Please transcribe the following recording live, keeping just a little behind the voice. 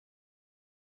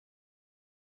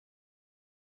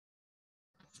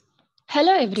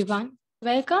Hello everyone.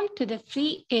 Welcome to the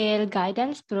Free AL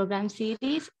Guidance Program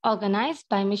series organized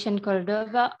by Mission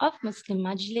Cordova of Muslim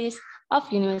Majlis of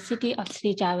University of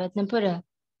Sri Jawaharlal.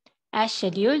 As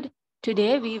scheduled,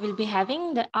 today we will be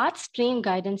having the Art Stream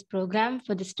Guidance Program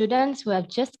for the students who have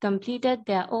just completed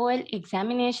their OL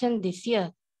examination this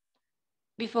year.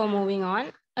 Before moving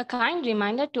on, a kind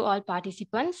reminder to all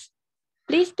participants.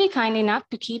 Please be kind enough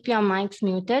to keep your mics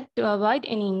muted to avoid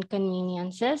any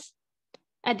inconveniences.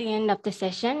 At the end of the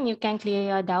session, you can clear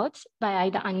your doubts by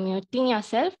either unmuting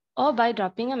yourself or by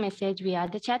dropping a message via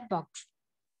the chat box.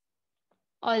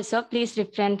 Also, please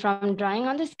refrain from drawing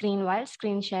on the screen while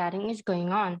screen sharing is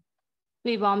going on.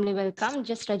 We warmly welcome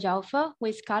Jasra Jaufer, who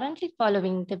is currently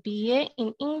following the BA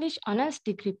in English Honours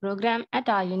Degree Program at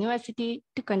our university,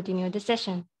 to continue the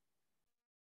session.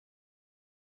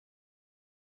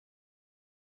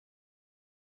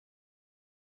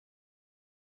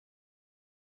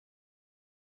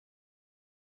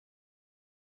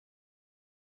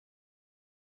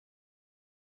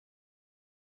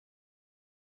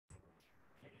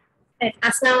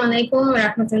 Assalamu alaikum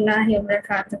warahmatullahi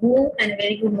wabarakatuh, and a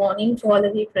very good morning to all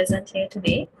of you present here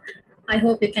today. I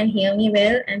hope you can hear me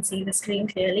well and see the screen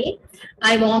clearly.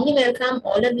 I warmly welcome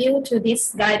all of you to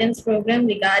this guidance program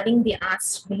regarding the art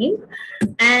stream.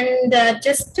 And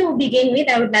just to begin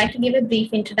with, I would like to give a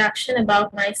brief introduction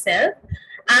about myself.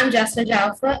 I'm Jasra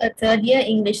Jaufer, a third year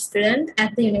English student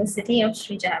at the University of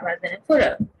Sri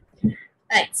Jawaharlal.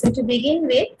 Right, so to begin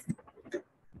with,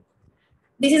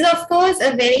 this is, of course,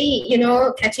 a very,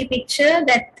 catchy picture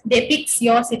that depicts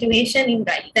your situation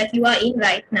that you are in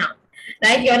right now,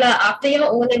 right? You're after your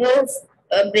O-levels,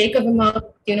 a break of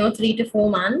about, 3 to 4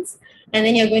 months, and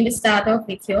then you're going to start off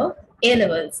with your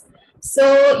A-levels.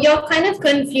 So you're kind of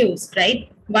confused,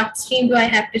 right? What stream do I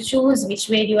have to choose? Which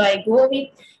way do I go with?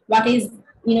 What is,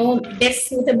 best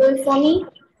suitable for me?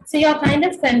 So you're kind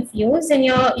of confused and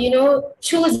you're,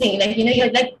 choosing,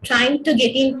 you're like trying to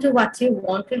get into what you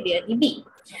want to really be.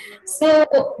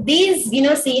 So these,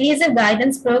 series of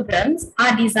guidance programs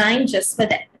are designed just for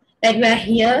that. That we are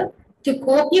here to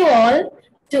cope you all,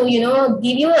 to,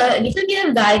 give you a little bit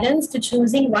of guidance to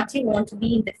choosing what you want to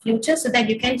be in the future so that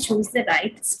you can choose the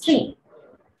right stream.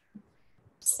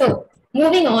 So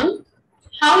moving on,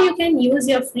 how you can use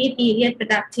your free period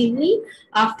productively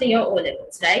after your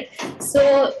O-levels, right?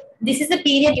 So this is the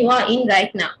period you are in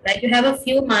right now, right? You have a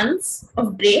few months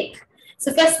of break.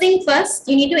 So first thing first,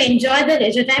 you need to enjoy the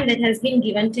leisure time that has been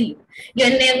given to you. You're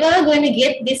never going to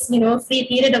get this, free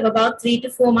period of about 3 to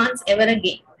 4 months ever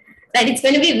again. Right? It's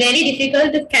going to be very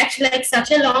difficult to catch like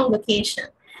such a long vacation.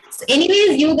 So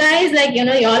anyways, you guys,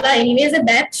 y'all are anyways a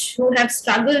batch who have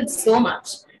struggled so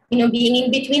much, being in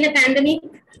between a pandemic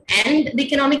and the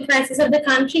economic crisis of the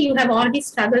country. You have already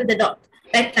struggled a lot.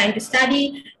 Right, trying to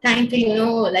study, trying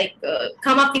to,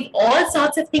 come up with all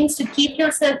sorts of things to keep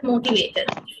yourself motivated.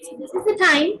 So this is the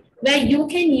time where you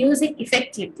can use it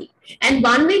effectively. And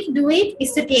one way to do it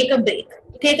is to take a break.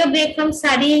 Take a break from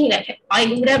studying. Like I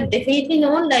would have definitely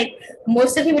known, like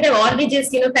most of you would have already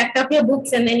just, packed up your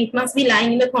books and then it must be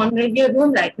lying in the corner of your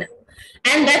room right now.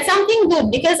 And that's something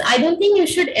good because I don't think you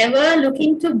should ever look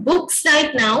into books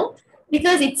right now,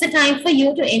 because it's a time for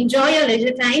you to enjoy your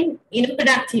leisure time,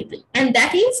 productively. And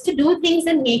that is to do things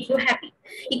that make you happy.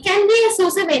 It can be a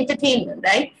source of entertainment,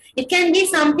 right? It can be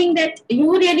something that you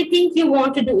really think you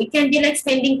want to do. It can be like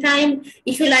spending time,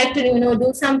 if you like to,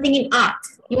 do something in art.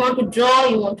 You want to draw,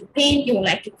 you want to paint, you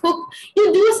like to cook.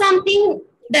 You do something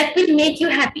that will make you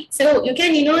happy. So you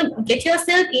can, get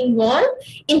yourself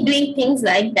involved in doing things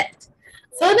like that.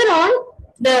 Further on,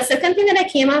 the second thing that I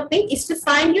came up with is to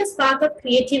find your spark of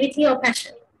creativity or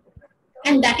passion.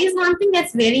 And that is one thing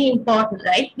that's very important,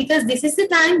 right? Because this is the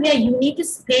time where you need to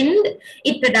spend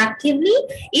it productively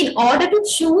in order to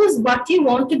choose what you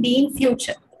want to be in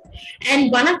future.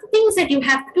 And one of the things that you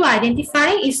have to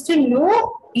identify is to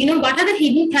know, what are the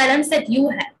hidden talents that you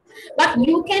have. But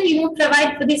you can,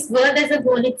 provide for this world as a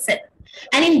whole itself.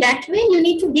 And in that way, you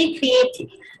need to be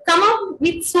creative. Come up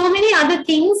with so many other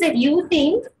things that you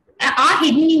think are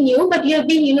hidden in you, but you have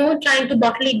been, trying to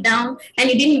bottle it down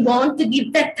and you didn't want to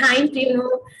give that time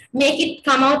to, make it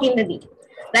come out in the video,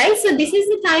 right? So this is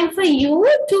the time for you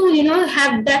to,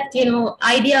 have that,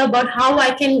 idea about how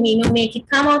I can, make it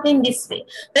come out in this way.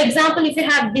 For example, if you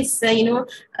have this,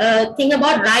 thing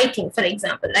about writing, for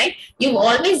example, right? You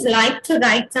always like to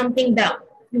write something down.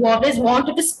 You always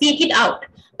wanted to speak it out.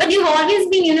 But you've always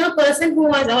been, a person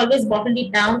who has always bottled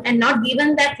it down and not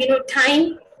given that,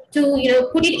 time to,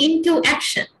 put it into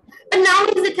action. But now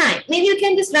is the time. Maybe you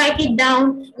can just write it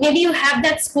down. Maybe you have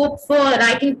that scope for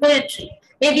writing poetry.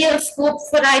 maybe a scope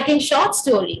for writing short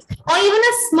stories, or even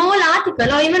a small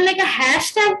article, or even like a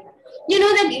hashtag,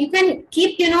 that you can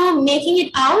keep, making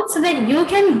it out so that you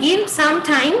can give some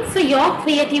time for your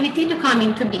creativity to come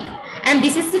into being. And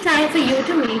this is the time for you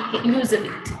to make use of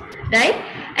it, right?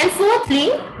 And fourthly,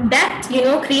 that,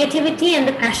 creativity and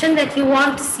the passion that you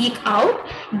want to seek out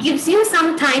gives you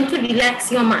some time to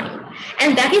relax your mind.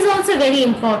 And that is also very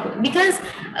important, because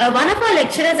one of our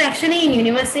lecturers actually in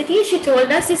university, she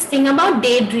told us this thing about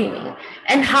daydreaming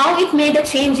and how it made a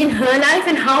change in her life,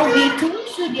 and how we too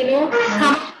should,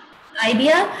 come up with an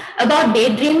idea about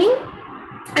daydreaming.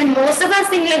 And most of us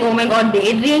think like, oh my God,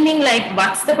 daydreaming, like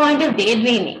what's the point of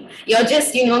daydreaming? You're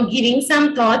just, giving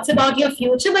some thoughts about your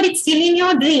future, but it's still in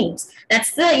your dreams.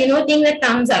 That's the, thing that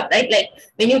comes up, right? Like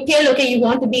when you tell, okay, you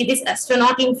want to be this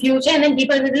astronaut in future, and then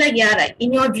people will be like, yeah, right,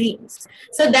 in your dreams.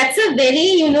 So that's a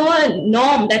very,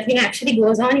 norm that actually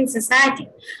goes on in society.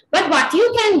 But what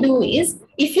you can do is,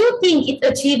 if you think it's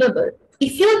achievable,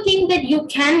 if you think that you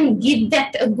can give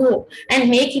that a go and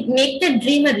make the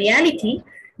dream a reality,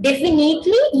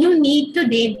 definitely you need to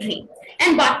daydream.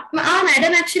 And what our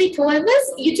madam actually told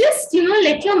us, you just,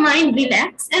 let your mind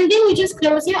relax, and then you just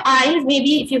close your eyes.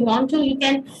 Maybe if you want to, you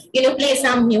can, play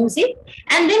some music.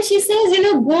 And then she says,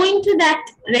 go into that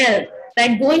realm,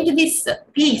 right? Go into this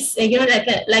peace,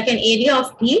 like an area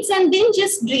of peace, and then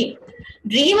just dream.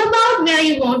 Dream about where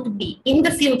you want to be in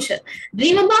the future.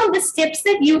 Dream about the steps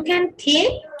that you can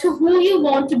take to who you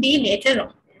want to be later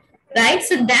on. Right?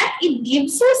 So that it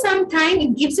gives you some time,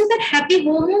 it gives you that happy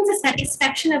hormones, a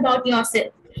satisfaction about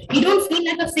yourself. You don't feel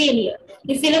like a failure.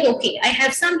 You feel like, okay, I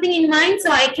have something in mind,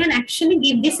 so I can actually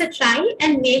give this a try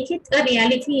and make it a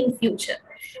reality in future.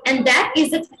 And that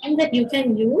is the time that you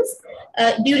can use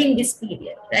during this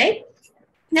period, right?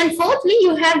 Then fourthly,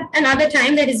 you have another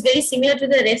time that is very similar to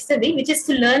the rest of it, which is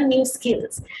to learn new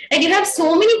skills. And you have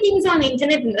so many things on the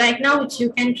internet right now which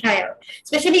you can try out.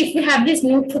 Especially if you have this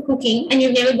mood for cooking and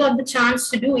you've never got the chance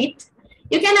to do it,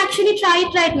 you can actually try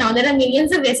it right now. There are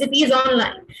millions of recipes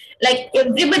online. Like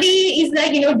everybody is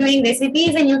like, doing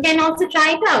recipes, and you can also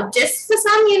try it out just for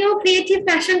some, creative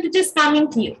passion to just come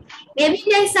into you. Maybe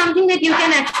there's something that you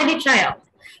can actually try out.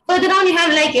 Further on, you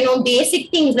have like,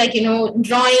 basic things like,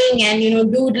 drawing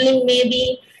and, doodling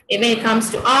maybe when it comes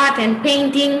to art and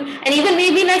painting, and even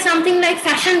maybe like something like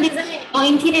fashion design or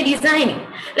interior designing.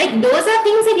 Like those are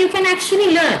things that you can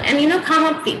actually learn and, come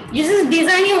up with. You just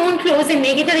design your own clothes and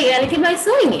make it a reality by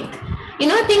sewing it.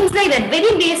 Things like that,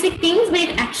 very basic things, but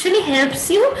it actually helps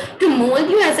you to mold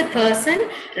you as a person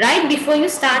right before you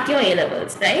start your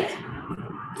A-levels, right?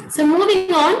 So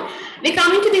moving on, we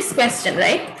come into this question,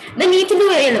 right? The need to do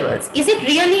A-levels. Is it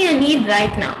really a need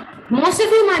right now? Most of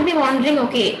you might be wondering,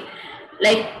 okay,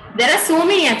 like there are so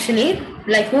many actually,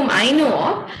 like whom I know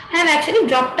of, have actually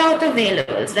dropped out of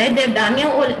A-levels, right? They've done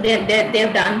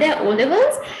they've done their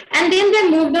O-levels, and then they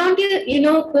moved on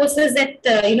to, courses that,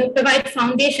 provide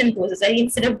foundation courses, right?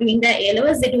 Instead of doing their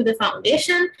A-levels, they do the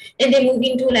foundation, then they move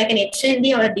into like an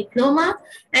HND or a diploma,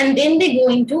 and then they go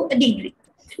into a degree,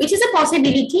 which is a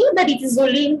possibility, but it is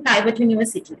only in private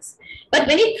universities. But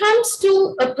when it comes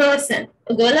to a person,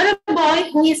 a girl or a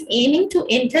boy who is aiming to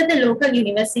enter the local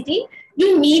university,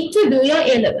 you need to do your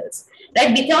A-levels.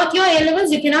 Right? Without your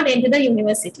A-levels, you cannot enter the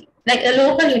university, like a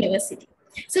local university.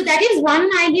 So that is one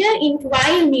idea into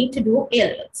why you need to do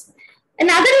A-levels.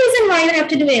 Another reason why you have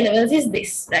to do A-levels is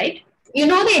this, right?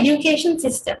 The education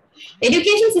system. The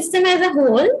education system as a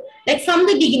whole, like from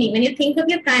the beginning, when you think of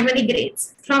your primary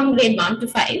grades, from grade 1 to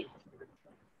 5,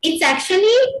 it's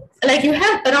actually like you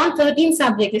have around 13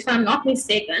 subjects, if I'm not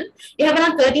mistaken. You have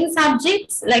around 13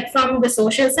 subjects, like from the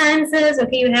social sciences.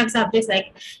 Okay, you have subjects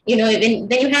like, then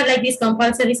you have like these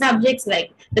compulsory subjects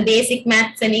like the basic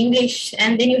maths and English,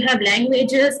 and then you have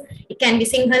languages. It can be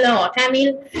Sinhala or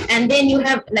Tamil, and then you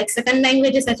have like second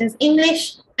languages such as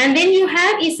English. And then you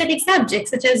have aesthetic subjects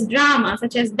such as drama,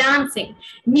 such as dancing,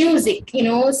 music,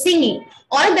 singing.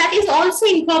 All that is also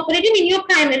incorporated in your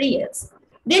primary years.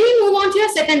 Then you move on to your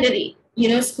secondary,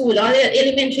 school or the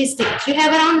elementary stage. You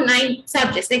have around 9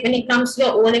 subjects. Like when it comes to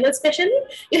your O-level especially,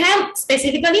 you have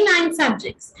specifically 9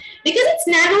 subjects. Because it's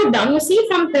narrowed down. You see,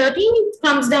 from 13, it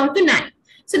comes down to 9.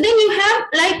 So then you have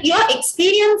like you're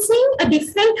experiencing a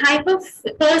different type of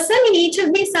person in each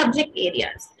of these subject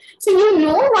areas. So you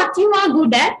know what you are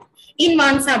good at in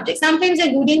one subject. Sometimes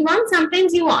you're good in one,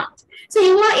 sometimes you aren't. So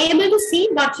you are able to see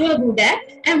what you're good at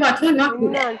and what you're not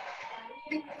good at.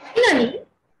 Finally,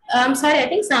 I'm sorry, I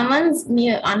think someone's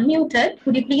unmuted.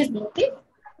 Could you please mute it?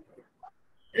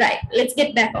 Right, let's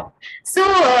get back on. So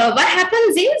what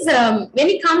happens is when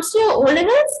it comes to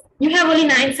O-levels, you have only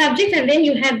 9 subjects, and then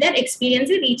you have that experience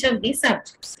with each of these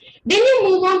subjects. Then you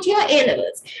move on to your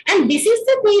A-levels. And this is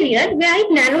the period where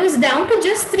it narrows down to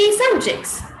just 3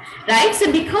 subjects, right?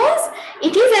 So because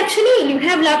it is actually, you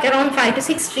have like around 5 to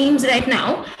 6 streams right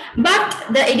now, but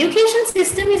the education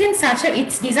system is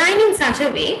it's designed in such a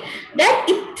way that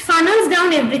it funnels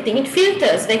down everything. It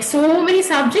filters like so many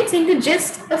subjects into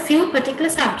just a few particular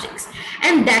subjects.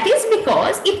 And that is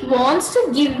because it wants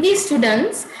to give these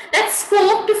students that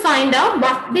scope to find out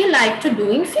what they like to do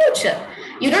in future.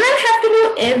 You don't have to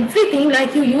do everything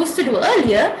like you used to do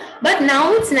earlier, but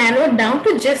now it's narrowed down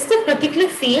to just a particular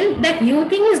field that you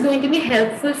think is going to be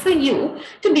helpful for you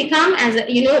to become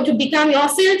to become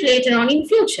yourself later on in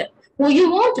future, who you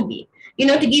want to be,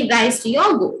 to give rise to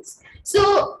your goals.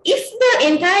 So if the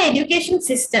entire education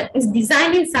system is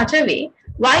designed in such a way,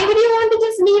 why would you want to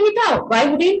just leave it out? Why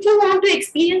wouldn't you want to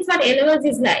experience what A-levels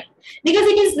is like? Because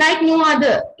it is like no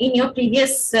other in your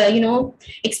previous,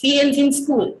 experience in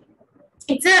school.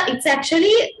 It's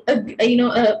actually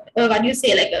what do you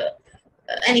say, like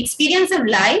an experience of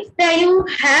life where you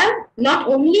have not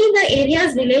only the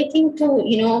areas relating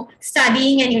to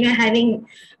studying and having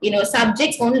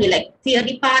subjects only like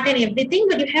theory part and everything,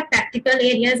 but you have practical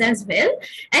areas as well,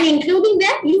 and including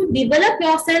that you develop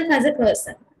yourself as a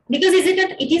person. Because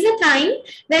it is a time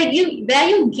where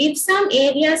you give some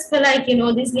areas for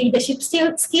these leadership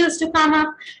skills to come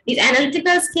up, these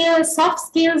analytical skills, soft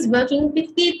skills, working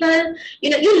with people.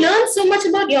 You learn so much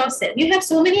about yourself. You have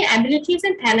so many abilities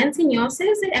and talents in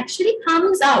yourself that actually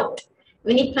comes out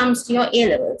when it comes to your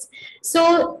A-levels.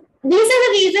 So these are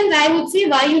the reasons I would say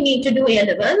why you need to do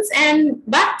A-levels.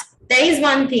 But there is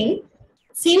one thing.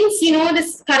 Since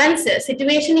this current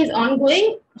situation is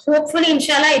ongoing, hopefully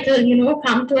inshallah it will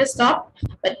come to a stop,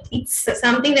 but it's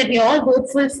something that we are all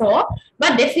hopeful for.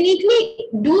 But definitely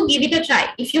do give it a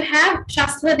try. If you have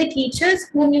trustworthy teachers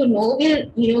whom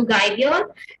will guide you on,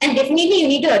 and definitely you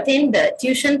need to attend the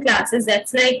tuition classes.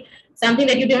 That's like something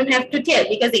that you don't have to tell,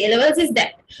 because the A-levels is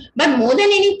that. But more than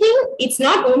anything, it's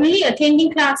not only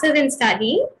attending classes and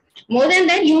studying. More than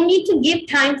that, you need to give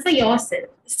time for yourself.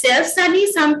 Self-study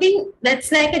is something that's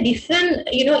like a different,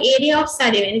 area of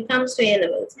study when it comes to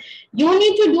A-levels. You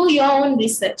need to do your own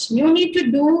research. You need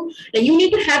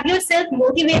to have yourself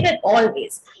motivated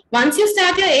always. Once you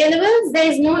start your A-levels,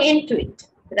 there is no end to it,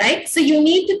 right? So you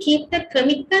need to keep that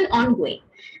commitment ongoing.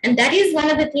 And that is one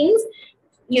of the things,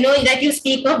 that you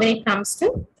speak of when it comes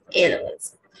to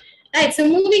A-levels. Right, so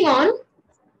moving on,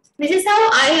 this is how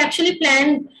I actually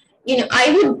plan.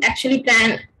 I would actually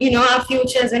plan, our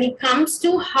futures when it comes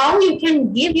to how you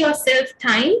can give yourself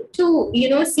time to,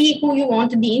 see who you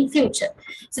want to be in future.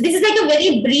 So this is like a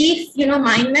very brief,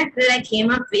 mind map that I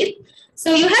came up with.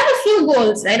 So you have a few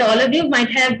goals, right? All of you might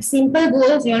have simple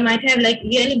goals. You might have like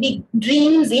really big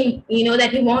dreams in,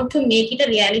 that you want to make it a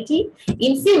reality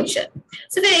in future.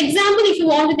 So for example, if you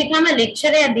want to become a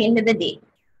lecturer at the end of the day,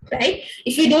 right?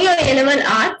 If you do your A-level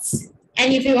arts,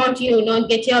 and if you want to,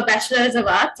 get your bachelor's of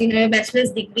arts, your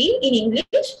bachelor's degree in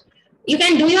English, you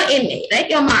can do your MA, right?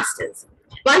 Your master's.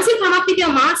 Once you come up with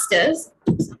your master's,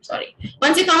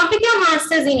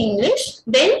 in English,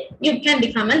 then you can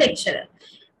become a lecturer.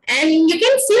 And you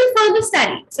can still further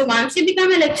study. So once you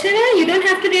become a lecturer, you don't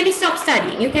have to really stop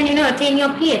studying. You can, attain your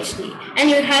PhD and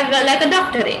you have like a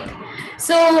doctorate.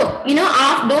 So,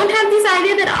 don't have this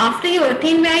idea that after you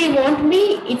attain where you want to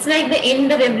be, it's like the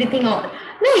end of everything all.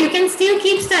 No, you can still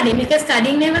keep studying because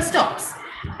studying never stops,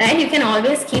 right? You can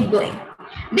always keep going.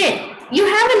 Then you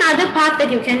have another path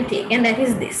that you can take, and that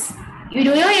is this. You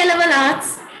do your A-level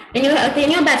arts, then you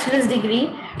attain your bachelor's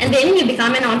degree, and then you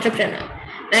become an entrepreneur,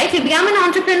 right? You become an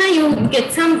entrepreneur, you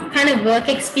get some kind of work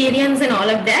experience and all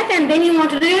of that, and then you want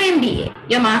to do your MBA,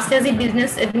 your master's in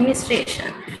business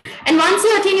administration. And once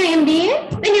you attain your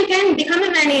MBA, then you can become a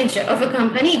manager of a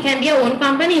company. It can be your own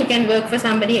company. You can work for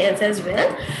somebody else as well.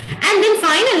 And then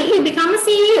finally, you become a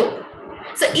CEO.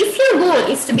 So if your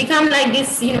goal is to become like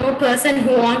this, person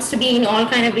who wants to be in all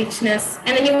kind of richness,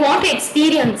 and then you want to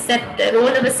experience that role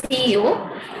of a CEO,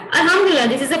 alhamdulillah,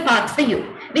 this is a path for you,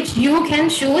 which you can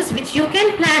choose, which you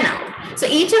can plan out. So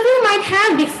each of you might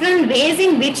have different ways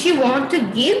in which you want to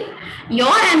give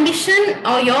your ambition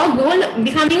or your goal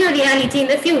becoming a reality in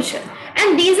the future.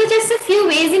 And these are just a few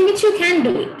ways in which you can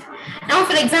do it. Now,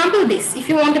 for example, if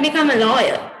you want to become a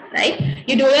lawyer, right?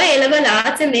 You do your A-level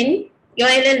arts and then your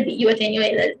LLB, you attend your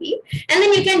LLB, and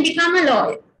then you can become a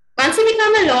lawyer. Once you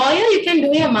become a lawyer, you can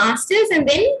do your master's and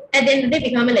then at the end of the day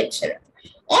become a lecturer.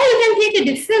 Or you can take a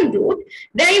different route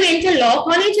where you enter law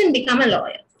college and become a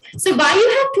lawyer. So why you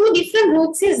have two different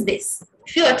routes is this.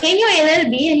 If you attain your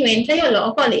LLB and you enter your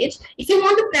law college, if you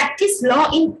want to practice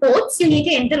law in courts, you need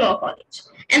to enter law college.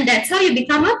 And that's how you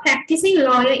become a practicing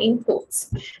lawyer in quotes.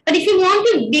 But if you want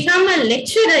to become a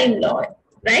lecturer in law,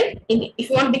 right? If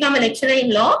you want to become a lecturer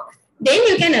in law, then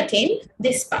you can attend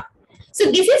this part.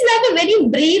 So this is like a very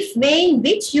brief way in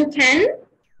which you can,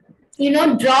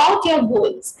 draw out your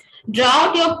goals, draw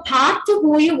out your path to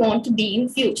who you want to be in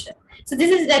future. So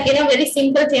this is like, very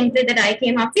simple template that I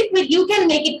came up with, but you can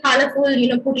make it colorful,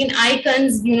 put in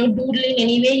icons, doodling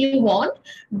any way you want,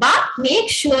 but make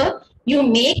sure you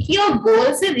make your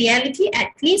goals a reality,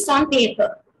 at least on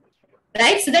paper,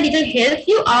 right? So that it will help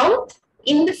you out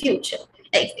in the future,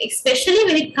 especially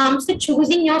when it comes to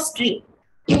choosing your stream.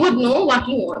 You would know what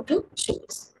you want to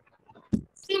choose.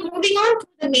 So moving on to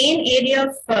the main area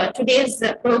of today's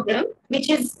program, which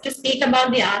is to speak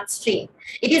about the art stream.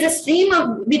 It is a stream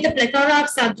with a plethora of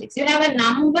subjects. You have a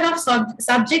number of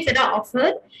subjects that are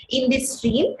offered in this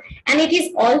stream, and it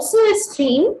is also a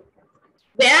stream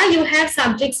where you have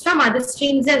subjects from other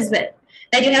streams as well.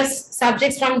 Like you have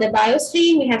subjects from the bio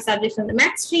stream, you have subjects from the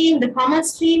math stream, the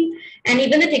commerce stream, and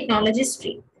even the technology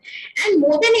stream. And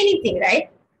more than anything, right,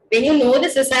 when you know the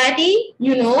society,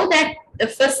 you know that the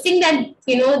first thing that,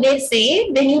 they say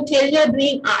when you tell you're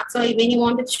doing arts or when you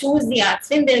want to choose the arts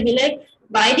stream, they'll be like,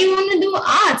 why do you want to do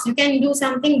arts? You can do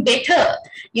something better.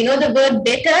 The word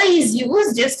better is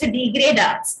used just to degrade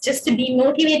arts, just to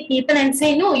demotivate people and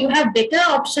say, no, you have better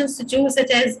options to choose, such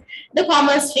as the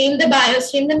commerce stream, the bio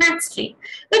stream, the math stream.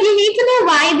 But you need to know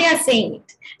why they are saying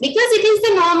it. Because it is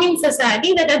the norm in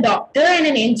society that a doctor and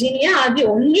an engineer are the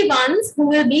only ones who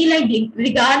will be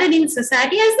regarded in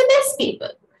society as the best people.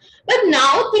 But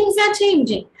now things are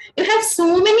changing. You have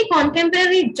so many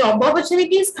contemporary job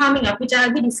opportunities coming up, which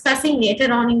I'll be discussing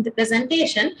later on in the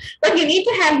presentation. But you need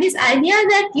to have this idea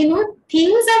that,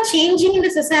 things are changing in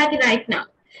the society right now.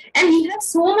 And we have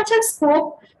so much of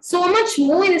scope, so much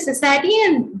more in the society.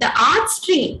 And the art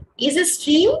stream is a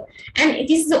stream, and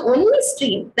it is the only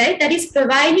stream, right, that is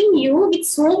providing you with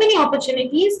so many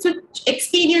opportunities to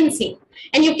experiencing.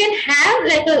 And you can have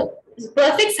like a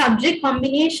perfect subject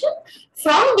combination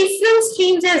from different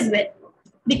streams as well,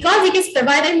 because it is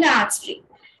provided in the art stream.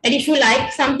 And if you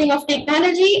like something of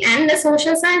technology and a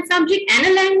social science subject and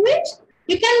a language,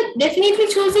 you can definitely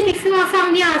choose it if you are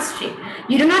from the art stream.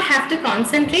 You do not have to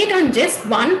concentrate on just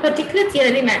one particular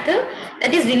theory matter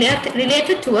that is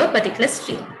related to a particular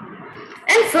stream.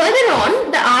 And further on,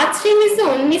 the art stream is the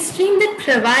only stream that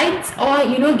provides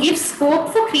or gives scope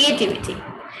for creativity.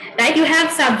 Right, you have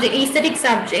aesthetic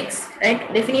subjects, right?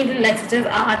 Definitely like such as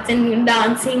arts and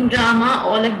dancing, drama,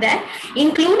 all of that.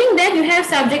 Including that, you have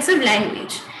subjects of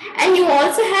language, and you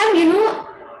also have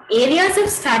areas of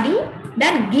study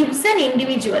that gives an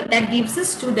individual, that gives a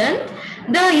student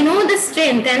the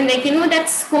strength and that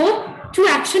scope to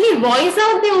actually voice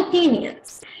out their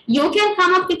opinions. You can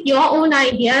come up with your own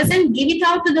ideas and give it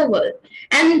out to the world.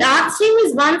 And the art stream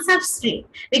is one such stream,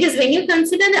 because when you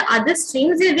consider the other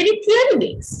streams, they're very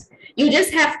theory-based. You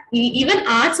just have, even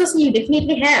arts also, you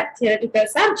definitely have theoretical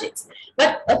subjects.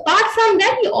 But apart from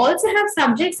that, you also have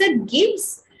subjects that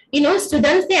gives,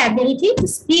 students the ability to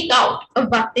speak out of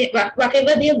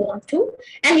whatever they want to,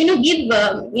 and, give,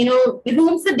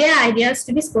 room for their ideas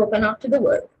to be spoken out to the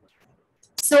world.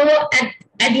 So at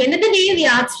the end of the day, the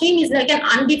art stream is like an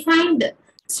undefined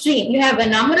stream. You have a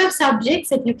number of subjects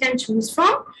that you can choose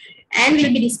from, and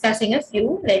we'll be discussing a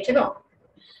few later on.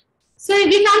 So if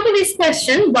we come to this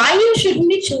question, why you shouldn't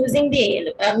be choosing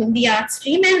the art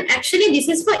stream, and actually this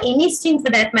is for any stream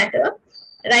for that matter,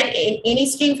 right? Any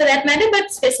stream for that matter,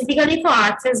 but specifically for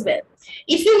arts as well.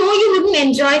 If you know you wouldn't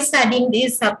enjoy studying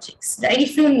these subjects, right?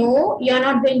 If you know you're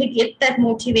not going to get that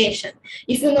motivation,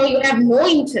 if you know you have no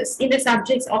interest in the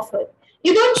subjects offered,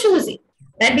 you don't choose it,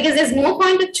 right? Because there's no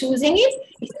point of choosing it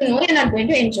if you know you're not going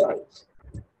to enjoy it.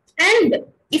 And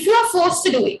if you are forced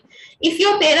to do it, if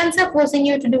your parents are forcing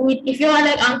you to do it, if you are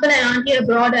like uncle and auntie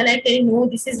abroad are like, no,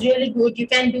 this is really good, you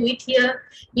can do it here,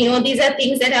 these are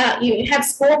things that you have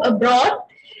scope abroad,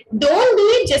 don't do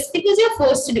it just because you're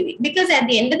forced to do it. Because at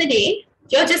the end of the day,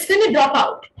 you're just going to drop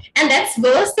out. And that's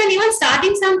worse than even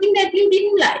starting something that you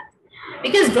didn't like.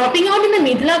 Because dropping out in the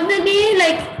middle of the day,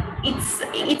 like,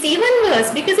 it's even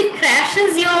worse, because it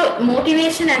crashes your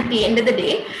motivation at the end of the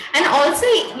day, and also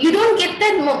you don't get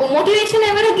that motivation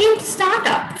ever again to start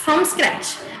up from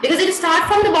scratch, because it will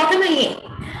start from the bottom again.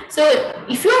 So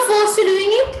if you are forced to doing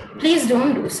it, please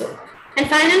don't do so. And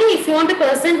finally, if you want a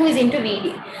person who is into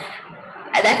reading,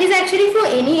 that is actually for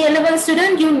any A-level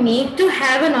student, you need to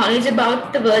have a knowledge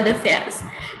about the world affairs,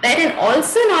 right? And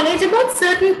also knowledge about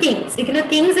certain things,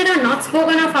 things that are not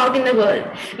spoken of out in the world.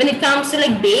 When it comes to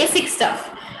like basic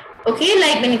stuff, okay,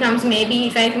 like when it comes, maybe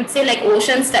if I would say like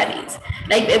ocean studies,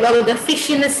 like about the fish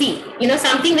in the sea,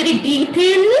 something very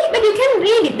detailedly, but you can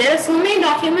read it. There are so many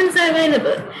documents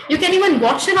available. You can even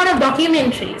watch a lot of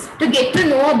documentaries to get to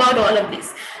know about all of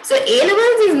this. So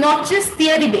A-levels is not just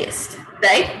theory based,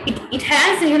 right? It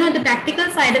has, the practical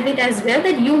side of it as well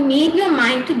that you need your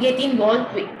mind to get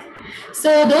involved with.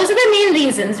 So those are the main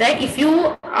reasons, right? If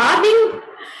you are being,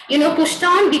 pushed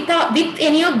on with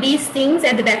any of these things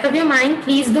at the back of your mind,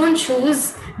 please don't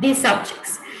choose these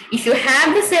subjects. If you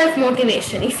have the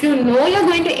self-motivation, if you know you're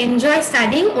going to enjoy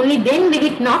studying, only then will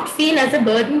it not feel as a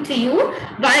burden to you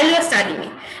while you're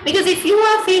studying. Because if you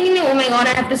are feeling, oh my God,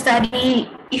 I have to study,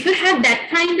 if you have that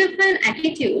kind of an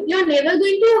attitude, you're never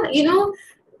going to,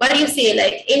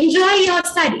 enjoy your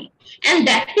study. And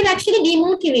that will actually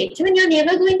demotivate you and you're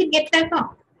never going to get back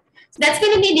on. So that's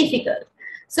going to be difficult.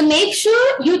 So make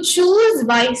sure you choose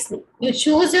wisely. You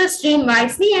choose your stream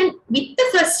wisely, and with the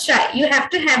first try, you have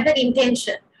to have that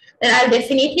intention that I'll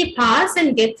definitely pass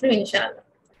and get through, inshallah.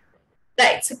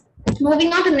 Right, so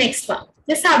moving on to the next one.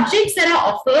 The subjects that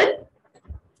are offered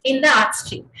in the art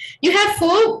stream. You have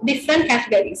 4 different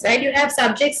categories, right? You have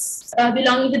subjects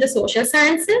belonging to the social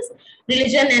sciences,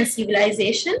 religion and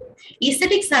civilization,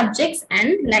 aesthetic subjects,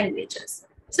 and languages.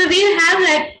 So we'll have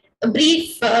like a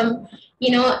brief,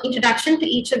 introduction to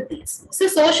each of these. So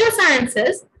social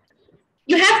sciences,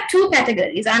 you have 2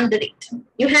 categories under it.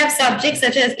 You have subjects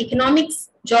such as economics,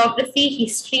 geography,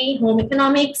 history, home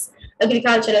economics,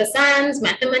 agricultural science,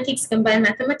 mathematics, combined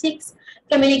mathematics,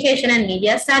 communication and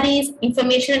media studies,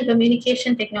 information and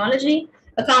communication technology,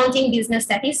 accounting, business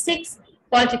statistics,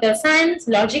 political science,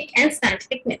 logic, and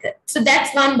scientific method. So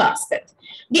that's one basket.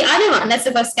 The other one, that's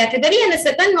the first category, and the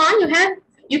second one,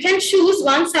 you can choose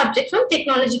one subject from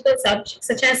technological subjects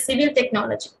such as civil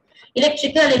technology,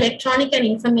 electrical, electronic and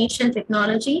information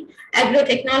technology,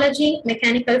 agrotechnology,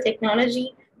 mechanical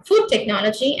technology, food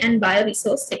technology, and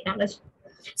bioresource technology.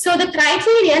 So the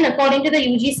criterion according to the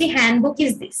UGC handbook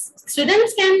is this.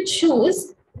 Students can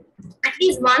choose at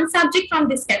least one subject from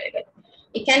this category.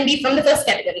 It can be from the first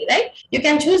category, right? You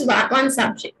can choose one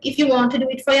subject if you want to do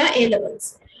it for your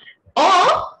A-levels.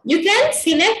 Or you can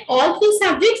select all 3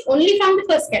 subjects only from the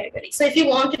first category. So if you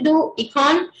want to do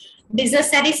econ, business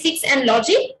statistics, and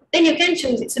logic, then you can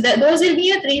choose it. So those will be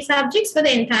your 3 subjects for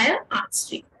the entire art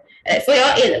stream, for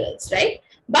your A-levels, right?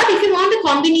 But if you want a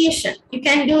combination, you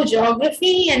can do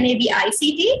geography and maybe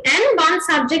ICT and one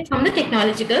subject from the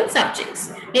technological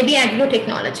subjects, maybe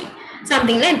agrotechnology,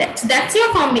 something like that. So that's your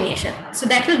combination. So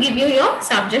that will give you your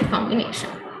subject combination.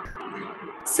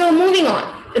 So moving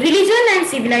on. Religion and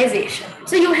civilization.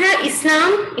 So you have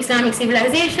Islam, Islamic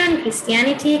civilization,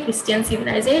 Christianity, Christian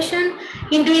civilization,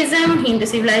 Hinduism, Hindu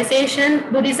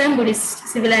civilization, Buddhism, Buddhist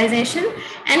civilization,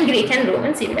 and Greek and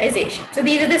Roman civilization. So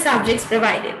these are the subjects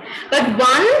provided. But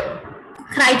one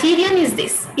criterion is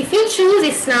this. If you choose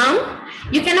Islam,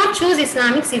 you cannot choose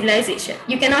Islamic civilization.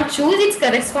 You cannot choose its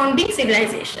corresponding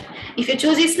civilization. If you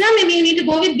choose Islam, maybe you need to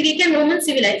go with Greek and Roman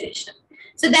civilization.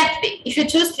 So that way, if you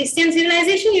choose Christian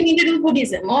civilization, you need to do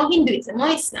Buddhism or Hinduism or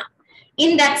Islam.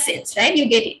 In that sense, right? You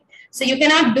get it. So you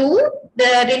cannot do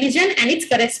the religion and its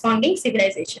corresponding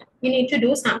civilization. You need to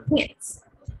do something else.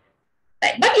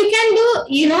 Right? But you can do,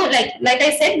 like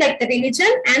I said, like the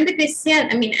religion and the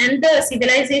and the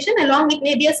civilization along with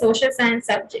maybe a social science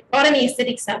subject or an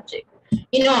aesthetic subject, or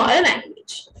a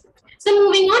language. So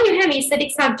moving on, you have aesthetic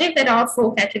subjects that are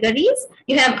 4 categories.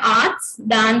 You have arts,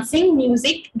 dancing,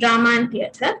 music, drama, and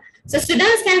theatre. So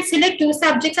students can select 2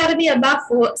 subjects out of the above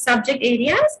 4 subject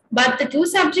areas, but the 2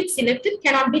 subjects selected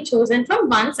cannot be chosen from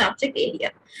one subject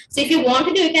area. So if you want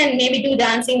to do, you can maybe do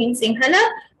dancing in Sinhala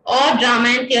or drama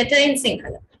and theatre in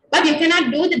Sinhala. But you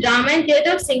cannot do the drama and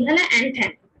theatre of Sinhala and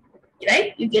Tamil,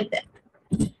 right? You get that.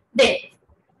 Then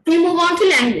we move on to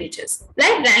languages.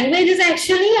 Right? Languages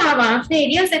actually are one of the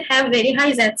areas that have very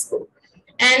high Z score.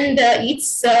 And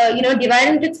it's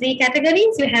divided into 3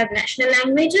 categories. You have national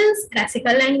languages,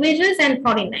 classical languages, and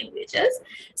foreign languages.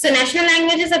 So national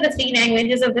languages are the 3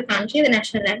 languages of the country. The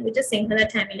national languages, Sinhala,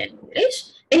 Tamil, and English.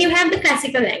 Then you have the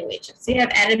classical languages. You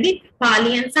have Arabic,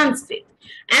 Pali, and Sanskrit.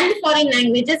 And the foreign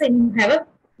languages, and you have a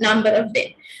number of them.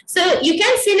 So you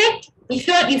can select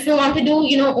if you want to do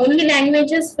only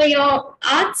languages for your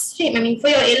art stream, for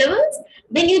your A-levels,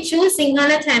 then you choose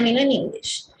Sinhala, Tamil, and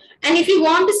English. And if you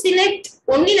want to select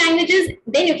only languages,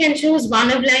 then you can choose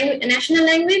one of national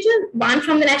languages, one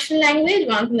from the national language,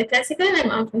 one from the classical, and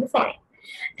one from the foreign.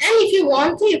 And if you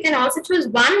want to, you can also choose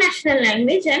one national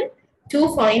language and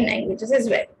 2 foreign languages as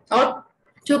well, or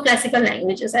 2 classical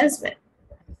languages as well.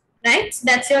 Right? So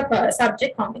that's your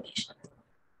subject combination.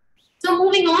 So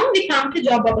moving on, we come to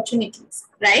job opportunities,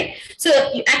 right? So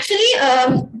actually,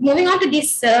 moving on to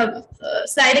this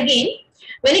slide again,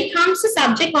 When it comes to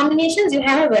subject combinations, you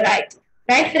have a variety,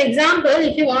 right? For example,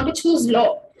 if you want to choose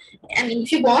law, I mean,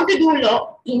 if you want to do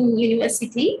law in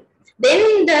university,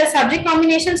 then the subject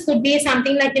combinations could be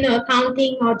something like,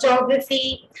 accounting or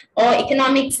geography or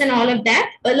economics and all of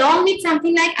that, along with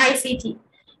something like ICT.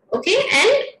 Okay,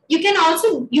 and you can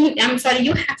also, you have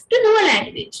to know a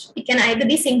language. It can either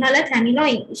be Sinhala, Tamil or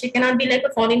English. It cannot be like a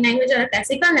foreign language or a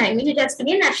classical language. It has to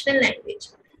be a national language.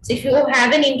 So if you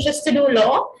have an interest to do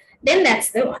law, then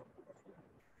that's the one.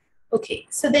 Okay,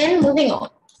 so then moving on.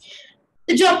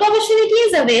 The job opportunity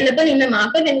is available in the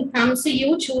market when it comes to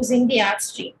you choosing the art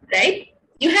stream, right?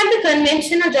 You have the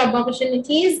conventional job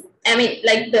opportunities. I mean,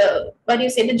 like the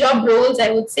job roles, I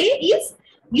would say, is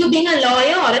you being a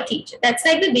lawyer or a teacher. That's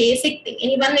like the basic thing.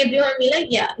 Everyone will be like,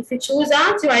 yeah, if you choose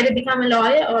arts, you either become a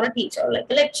lawyer or a teacher or like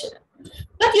a lecturer.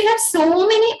 But you have so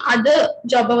many other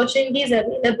job opportunities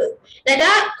available that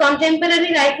are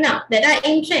contemporary right now, that are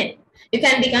in trend. You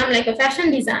can become like a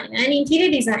fashion designer, an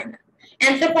interior designer,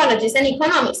 anthropologist, and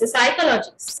economics, a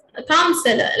psychologist, a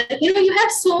counselor. Like, you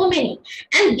have so many.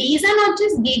 And these are not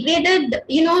just degraded,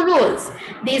 roles.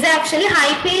 These are actually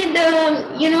high-paid,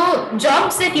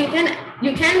 jobs that you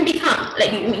can become,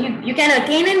 like you can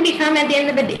attain and become at the end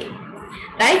of the day.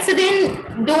 Right? So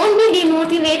then don't be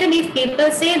demotivated if people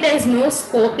say there is no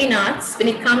scope in arts when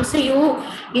it comes to you,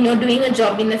 doing a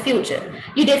job in the future.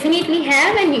 You definitely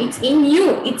have, and it's in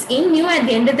you. It's in you at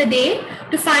the end of the day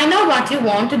to find out what you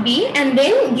want to be and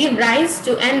then give rise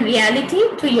to and reality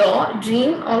to your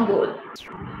dream or goal.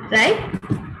 Right?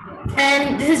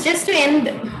 And this is just to end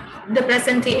the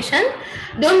presentation.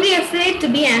 Don't be afraid to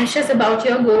be anxious about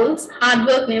your goals. Hard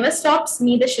work never stops,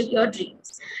 neither should your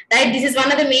dreams. Right? This is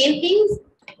one of the main things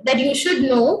that you should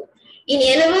know. In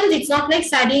A-levels, it's not like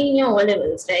studying in your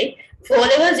O-levels, right? For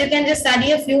O-levels, you can just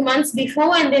study a few months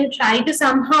before and then try to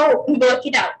somehow work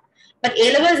it out. But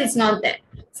A-levels, it's not that.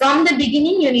 From the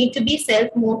beginning, you need to be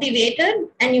self-motivated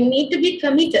and you need to be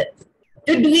committed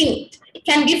to doing it. It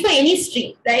can be for any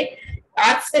stream, right?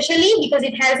 Art especially because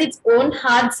it has its own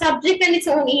hard subject and its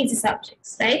own easy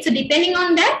subjects, right? So depending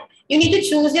on that, you need to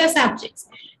choose your subjects.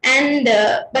 And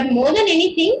but more than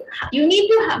anything, you need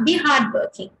to be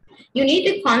hardworking. You need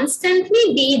to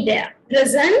constantly be there,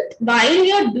 present while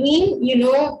you're doing,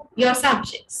 your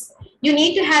subjects. You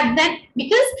need to have that,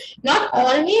 because not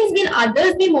always will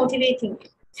others be motivating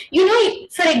you.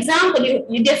 For example,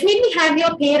 you definitely have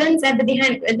your parents at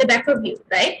the back of you,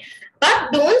 right?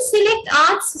 But don't select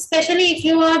arts, especially if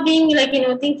you are being like,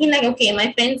 thinking like, okay,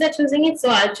 my friends are choosing it, so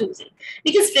I'll choose it.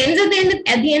 Because friends at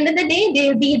the end of the day,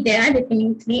 they'll be there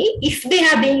definitely if they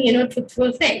have been,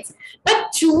 truthful friends.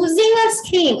 But choosing a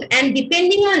stream and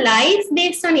depending your life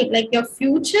based on it, like your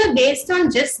future based on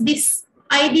just this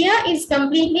idea, is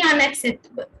completely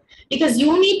unacceptable. Because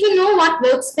you need to know what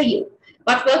works for you.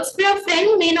 What works for your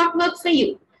friend may not work for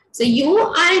you. So you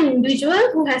are an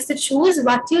individual who has to choose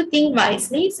what you think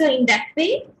wisely. So in that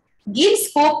way, give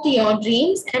scope to your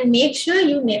dreams and make sure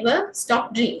you never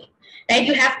stop dreaming. Right?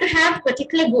 You have to have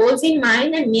particular goals in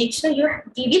mind and make sure you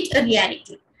give it a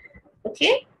reality.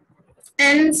 Okay?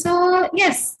 And so,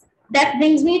 yes, that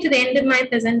brings me to the end of my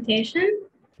presentation.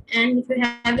 And if you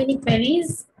have any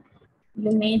queries,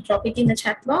 you may drop it in the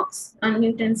chat box,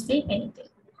 unmute and speak anything.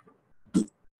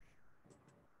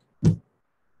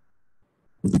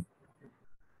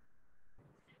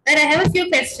 And I have a few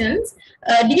questions.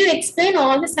 Did you explain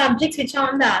all the subjects which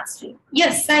are on the art stream?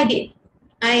 Yes, I did.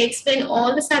 I explained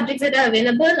all the subjects that are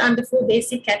available under 4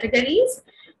 basic categories.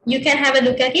 You can have a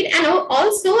look at it. And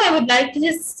also, I would like to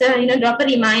just drop a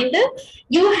reminder.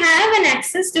 You have an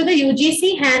access to the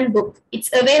UGC handbook. It's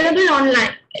available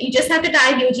online. You just have to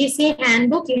type UGC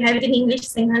handbook. You have it in English,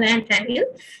 Sinhala, and Tamil.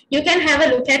 You can have a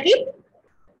look at it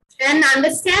and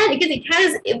understand, because it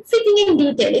has everything in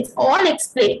detail. It's all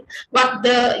explained. What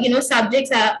the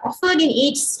subjects are offered in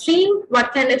each stream.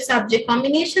 What kind of subject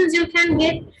combinations you can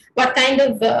get. What kind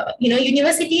of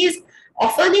universities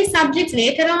offer these subjects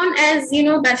later on as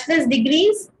bachelor's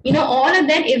degrees. All of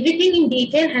that, everything in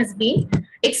detail has been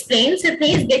explained. So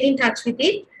please get in touch with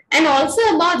it. And also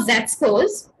about XAT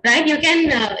scores, right? You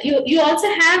can you also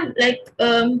have like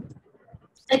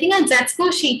I think a XAT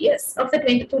score sheet, yes, of the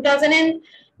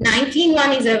 2019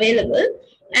 one is available,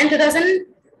 and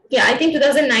I think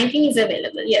 2019 is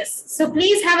available. Yes, so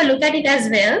please have a look at it as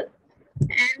well.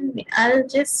 And I'll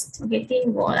just get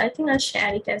involved. I think I'll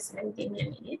share it as well. Give me a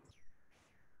minute.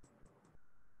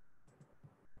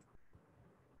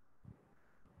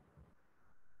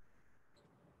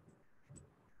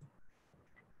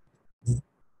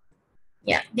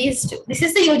 Yeah, these two. This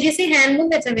is the UGC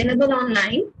handbook that's available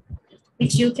online,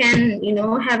 which you can,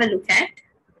 have a look at.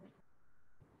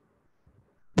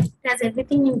 It has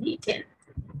everything in detail.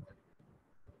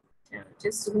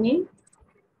 Just zoom in.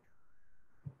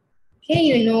 Okay,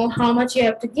 you know how much you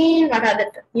have to gain, what are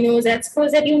the Z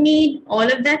scores that you need. All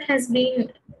of that has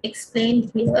been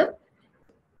explained here.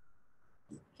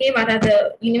 Okay, what are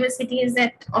the universities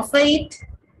that offer it?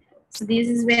 So this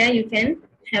is where you can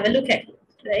have a look at it,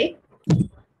 right?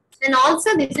 And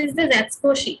also this is the Z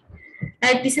score sheet.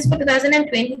 Right, this is for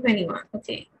 2020-21.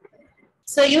 Okay.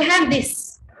 So you have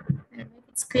this.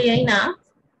 It's clear enough.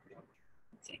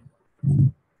 Okay.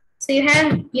 So you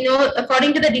have,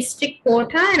 according to the district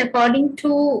quota and according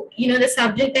to, the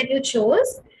subject that you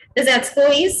chose, the Z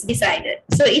score is decided.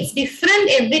 So it's different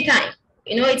every time.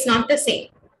 It's not the same.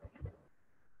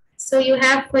 So you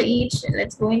have for each,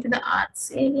 let's go into the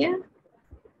arts area.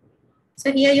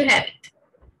 So here you have it.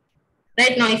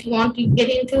 Right now, if you want to get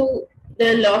into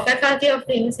the law faculty of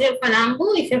the University of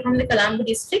Colombo, if you're from the Colombo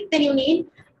district, then you need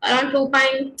around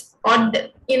 2-odd,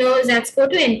 Z score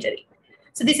to enter it.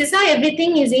 So this is how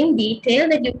everything is in detail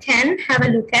that you can have a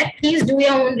look at. Please do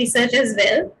your own research as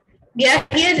well. We are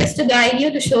here just to guide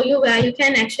you, to show you where you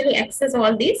can actually access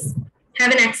all this,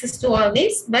 have an access to all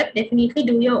this, but definitely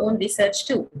do your own research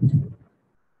too.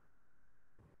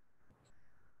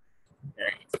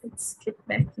 Right, let's get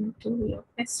back into your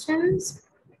questions.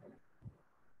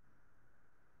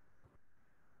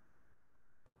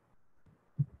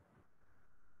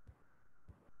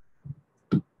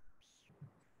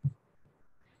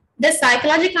 The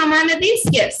psychology command is,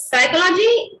 yes,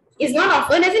 psychology is not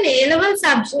offered as an A-level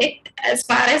subject as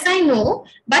far as I know,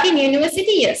 but in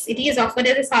university, yes, it is offered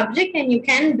as a subject and you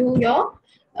can do your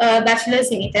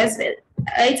bachelor's in it as well.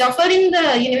 It's offered in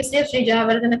the University of Sri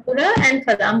Jayawardhanapura and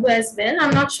Colombo as well. I'm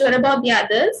not sure about the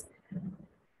others.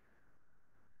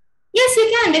 Yes,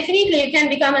 you can, definitely. You can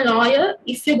become a lawyer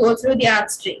if you go through the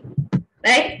art stream,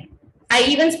 right? I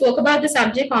even spoke about the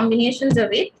subject combinations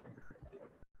of it.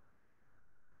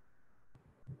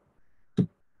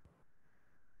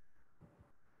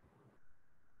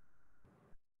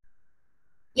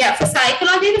 Yeah, for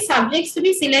psychology, the subjects to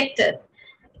be selected.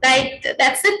 Right,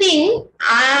 that's the thing.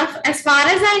 As far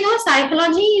as I know,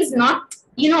 psychology is not,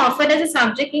 offered as a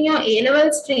subject in your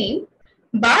A-level stream,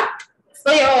 but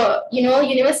for your,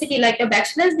 university, like a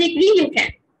bachelor's degree,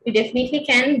 you definitely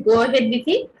can go ahead with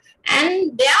it.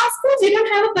 And there, of course, you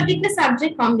don't have a particular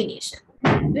subject combination.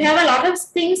 You have a lot of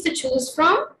things to choose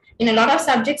from, a lot of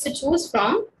subjects to choose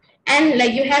from. And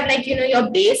like you have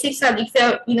your basic subjects,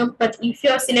 but if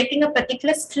you're selecting a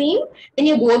particular stream, then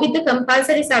you go with the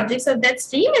compulsory subjects of that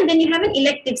stream, and then you have an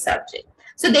elective subject.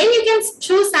 So then you can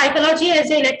choose psychology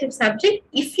as your elective subject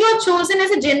if you're chosen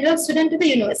as a general student to the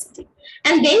university.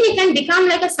 And then you can become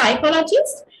like a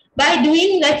psychologist by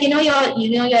doing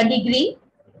your degree,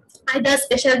 either a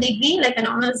special degree like an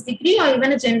honors degree or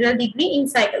even a general degree in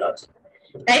psychology,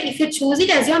 right? If you choose it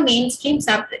as your mainstream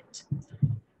subject.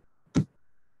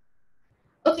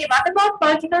 Okay, what about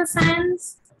political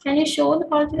science? Can you show the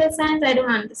political science? I don't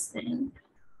understand.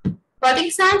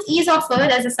 Political science is offered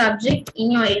as a subject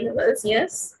in your A-levels,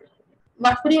 yes.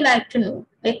 What would you like to know?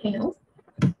 Let me know.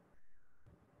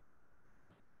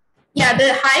 Yeah,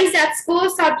 the high Z score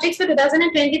subjects for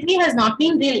 2023 has not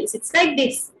been released. It's like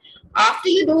this. After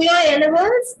you do your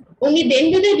A-levels, only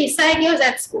then do they decide your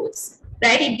Z scores.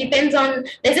 Right? It depends on,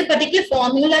 there's a particular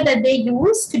formula that they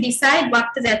use to decide what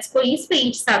the Z score is for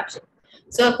each subject.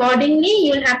 So accordingly,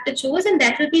 you'll have to choose, and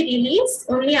that will be released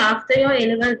only after your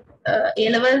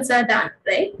A-levels are done,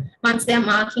 right? Once they are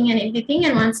marking and everything,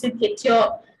 and once you get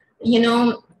your,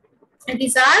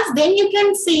 results, then you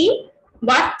can see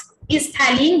what is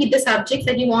tallying with the subject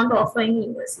that you want to offer in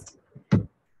university.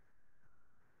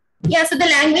 Yeah, so the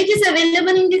languages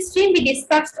available in this stream, we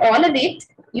discussed all of it.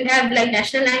 You have like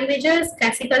national languages,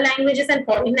 classical languages, and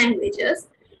foreign languages.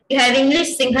 You have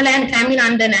English, Sinhala, and Tamil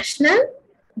under national.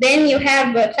 Then you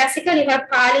have classical, you have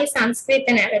Pali, Sanskrit,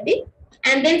 and Arabic.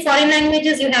 And then foreign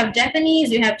languages, you have Japanese,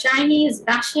 you have Chinese,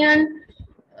 Russian,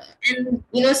 and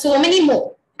so many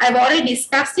more. I've already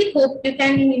discussed it. Hope you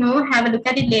can have a look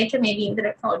at it later, maybe in the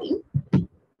recording.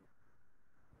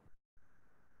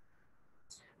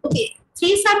 Okay,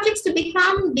 3 subjects to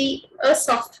become a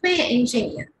software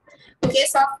engineer. Okay,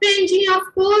 software engineer,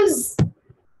 of course,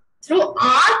 through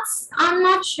arts, I'm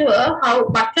not sure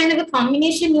what kind of a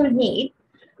combination you'll need,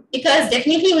 because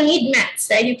definitely you need maths,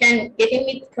 right? You can get in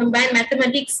with combined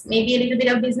mathematics, maybe a little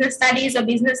bit of business studies or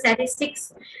business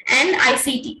statistics, and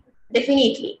ICT,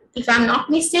 definitely. If I'm not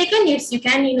mistaken, yes, you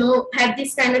can, have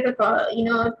this kind of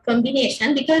a,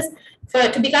 combination, because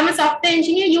to become a software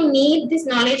engineer, you need this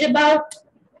knowledge about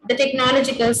the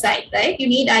technological side, right? You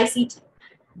need ICT.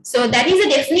 So that is a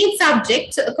definite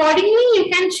subject. So accordingly, you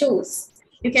can choose.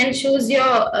 You can choose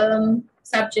your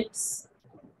subjects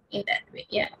in that way.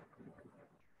 Yeah.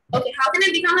 Okay, how can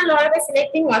I become a lawyer by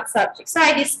selecting what subject? So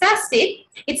I discussed it.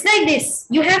 It's like this.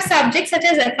 You have subjects such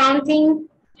as accounting,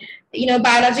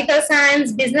 biological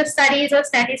science, business studies or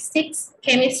statistics,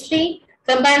 chemistry,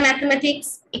 combined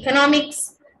mathematics,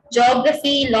 economics,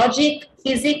 geography, logic,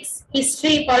 physics,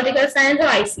 history, political science, or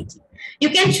ICT. You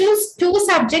can choose 2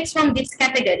 subjects from this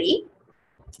category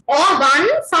or one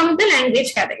from the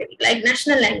language category, like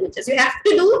national languages. You have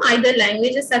to do either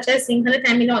languages such as Sinhala,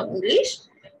 Tamil, or English,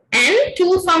 and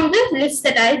 2 from the list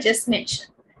that I just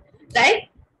mentioned, right?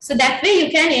 So that way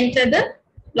you can enter the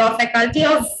law faculty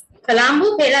of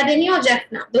Colombo, Peradeniya, or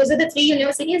Jaffna. Those are the 3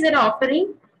 universities that are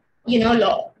offering,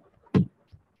 law.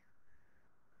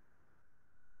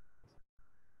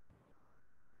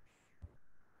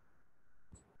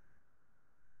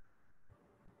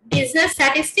 Business,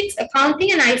 statistics,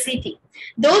 accounting, and ICT.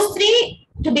 Those 3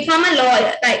 to become a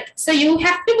lawyer, right? So you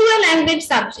have to do a language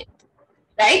subject,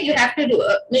 right? You have to do,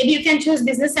 maybe you can choose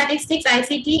business statistics,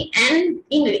 ICT, and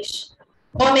English.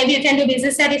 Or maybe you can do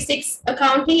business statistics,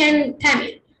 accounting, and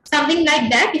Tamil. Something like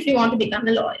that if you want to become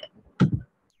a lawyer.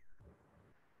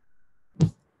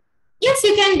 Yes,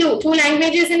 you can do 2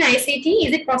 languages in ICT.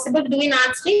 Is it possible to do in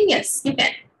art stream? Yes, you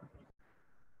can.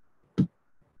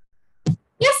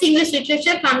 Yes, English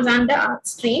literature comes under art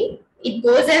stream. It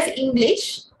goes as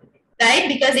English, right?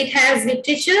 Because it has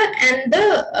literature and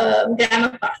the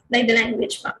grammar part, like the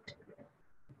language part.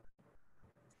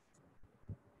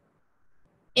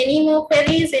 Any more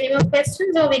queries, any more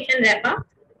questions, or we can wrap up?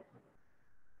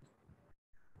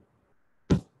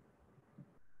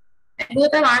 I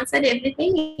hope I've answered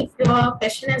everything. If your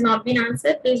question has not been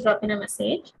answered, please drop in a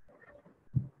message.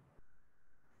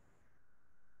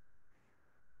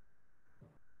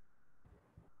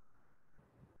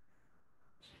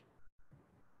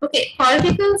 Okay,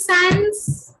 political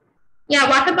science. Yeah,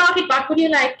 what about it? What would you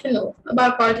like to know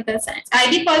about political science? I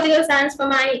did political science for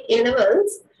my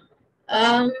A-levels.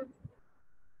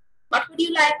 What would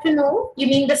you like to know? You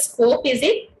mean the scope, is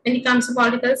it, when it comes to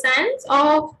political science,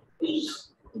 or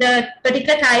the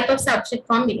particular type of subject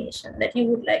combination that you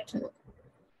would like to know?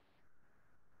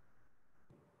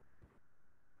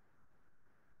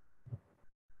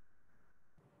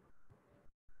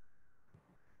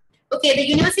 Okay, the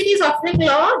universities offering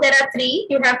law, there are 3.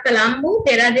 You have Colombo,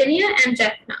 Peradeniya, and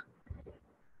Jaffna.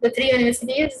 The 3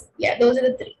 universities, yeah, those are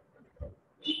the 3.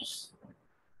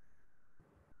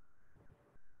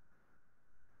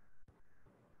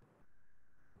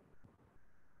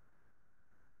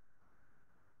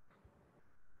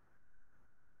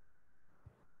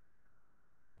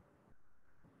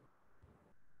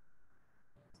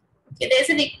 Okay, there's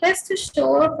a request to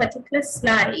show a particular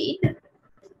slide.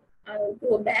 I'll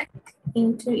go back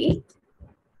into it.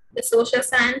 The social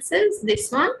sciences,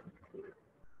 this one.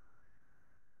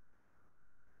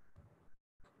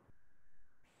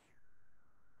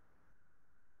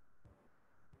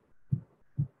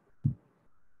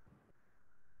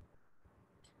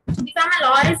 To become a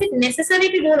lawyer, is it necessary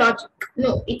to do logic?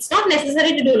 No, it's not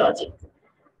necessary to do logic.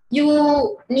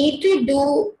 You need to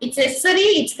do, it's necessary,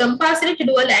 it's compulsory to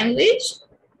do a language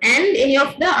and any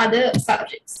of the other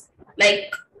subjects.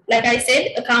 Like I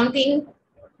said, accounting,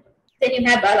 then you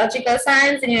have biological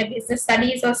science, then you have business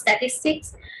studies or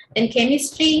statistics, then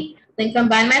chemistry, then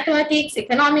combined mathematics,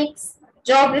 economics,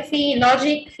 geography,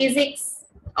 logic, physics,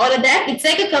 all of that. It's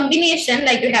like a combination,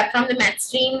 like you have from the math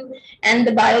stream and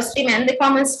the bio stream and the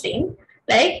commerce stream.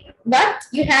 But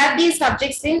you have these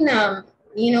subjects in,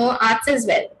 arts as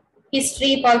well.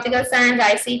 History, political science,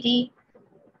 ICT,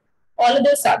 all of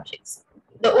those subjects.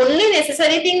 The only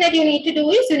necessary thing that you need to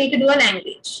do is you need to do a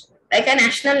language, like a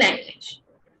national language.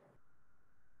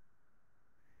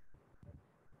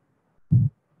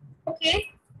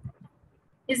 Okay.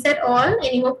 Is that all?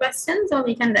 Any more questions, or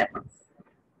we can wrap up?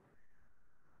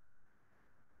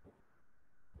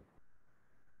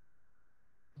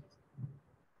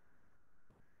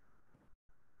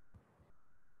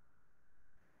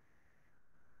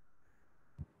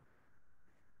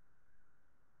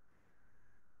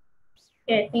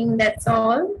 Okay, I think that's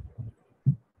all.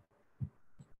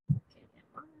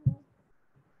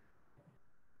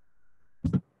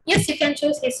 Yes, you can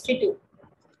choose history too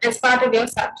as part of your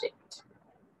subject.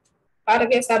 Part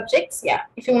of your subjects, yeah.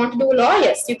 If you want to do law,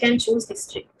 yes, you can choose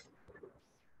history.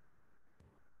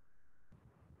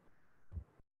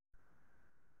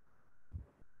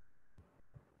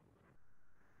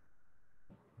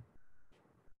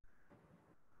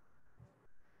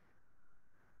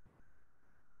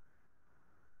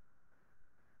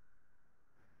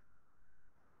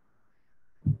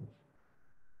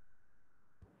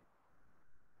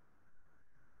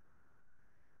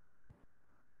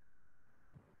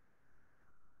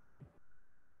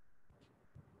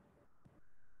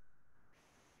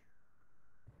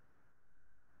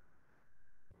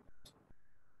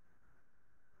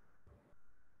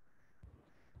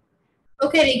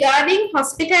 Okay, regarding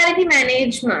hospitality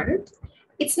management,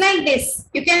 it's like this.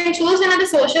 You can choose one of the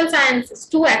social sciences,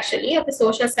 two actually, of the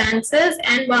social sciences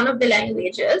and one of the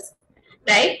languages,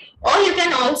 right? Or you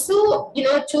can also,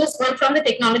 choose one from the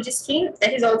technology stream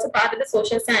that is also part of the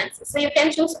social sciences. So you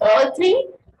can choose all three,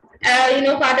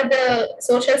 part of the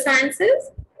social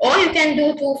sciences, or you can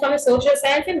do two from the social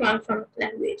science and one from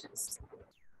languages,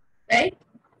 right?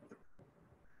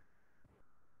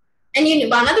 And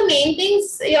one of the main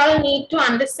things you all need to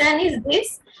understand is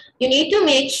this. You need to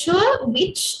make sure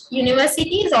which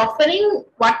university is offering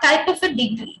what type of a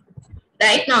degree.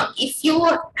 Right now, if you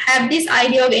have this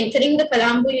idea of entering the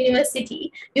Colombo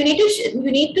University, you need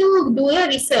to do your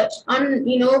research on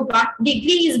what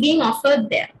degree is being offered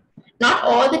there. Not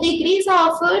all the degrees are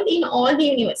offered in all the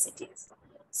universities.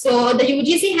 So the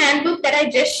UGC handbook that I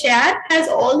just shared has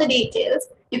all the details.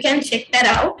 You can check that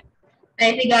out,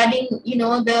 right, regarding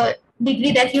the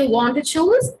degree that you want to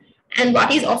choose and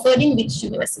what is offered in which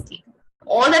university.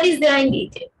 All that is there in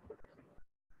detail.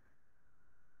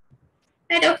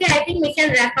 Right, okay, I think we can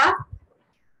wrap up.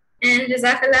 And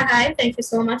Jazakallah Khair, thank you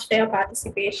so much for your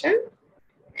participation.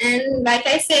 And like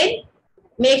I said,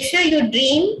 make sure you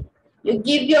dream, you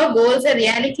give your goals a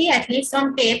reality, at least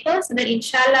on paper, so that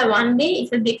inshallah one day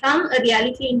it will become a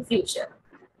reality in future.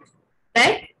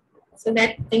 Right? So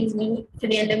that brings me to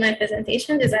the end of my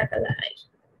presentation. Jazakallah Khair.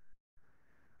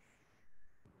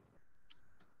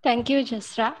 Thank you,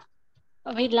 Jasra.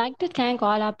 We'd like to thank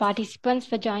all our participants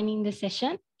for joining the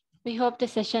session. We hope the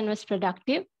session was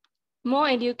productive. More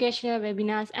educational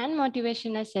webinars and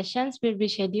motivational sessions will be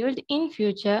scheduled in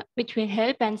future, which will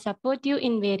help and support you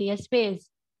in various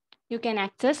ways. You can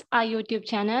access our YouTube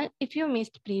channel if you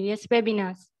missed previous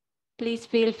webinars. Please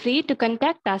feel free to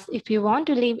contact us if you want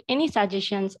to leave any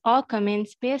suggestions or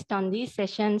comments based on these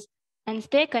sessions, and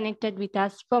stay connected with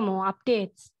us for more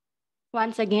updates.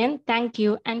 Once again, thank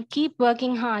you and keep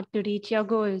working hard to reach your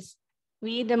goals.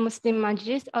 We, the Muslim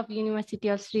Majlis of University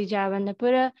of Sri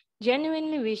Jayewardenepura,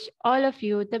 genuinely wish all of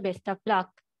you the best of luck.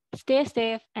 Stay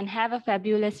safe and have a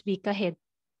fabulous week ahead.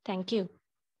 Thank you.